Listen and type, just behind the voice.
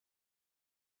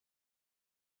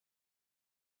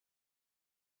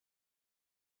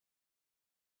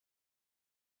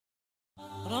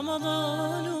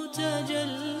رمضان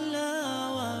تجلى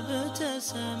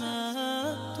وابتسما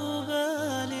طوبى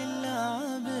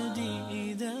للعبد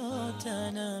إذا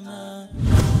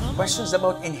تنما. Questions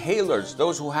about inhalers,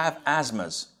 those who have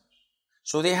asthmas.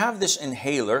 So they have this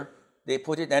inhaler, they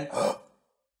put it in,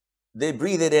 they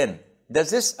breathe it in.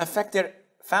 Does this affect their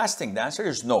fasting? The answer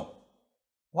is no.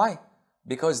 Why?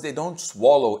 Because they don't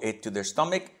swallow it to their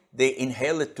stomach, they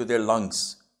inhale it to their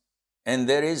lungs. And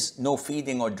there is no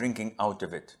feeding or drinking out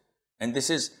of it. And this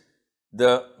is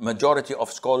the majority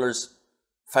of scholars'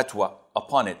 fatwa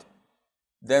upon it.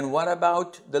 Then what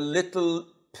about the little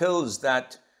pills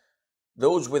that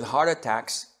those with heart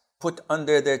attacks put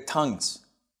under their tongues?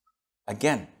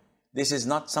 Again, this is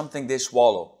not something they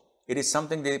swallow. It is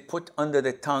something they put under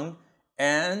the tongue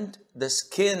and the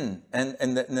skin and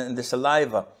the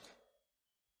saliva.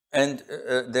 And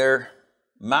their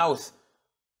mouth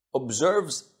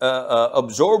absorbs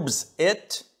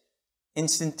it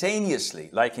instantaneously,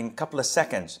 like in a couple of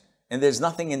seconds, and there's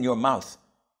nothing in your mouth.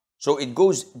 So it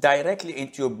goes directly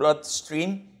into your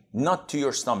bloodstream, not to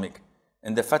your stomach.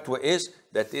 And the fatwa is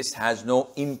that this has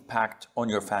no impact on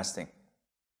your fasting.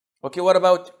 Okay, what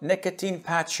about nicotine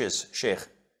patches, Sheikh?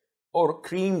 Or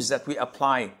creams that we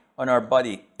apply on our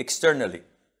body externally?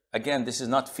 Again, this is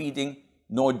not feeding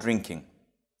nor drinking.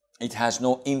 It has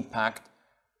no impact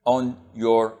on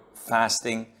your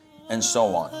fasting and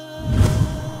so on.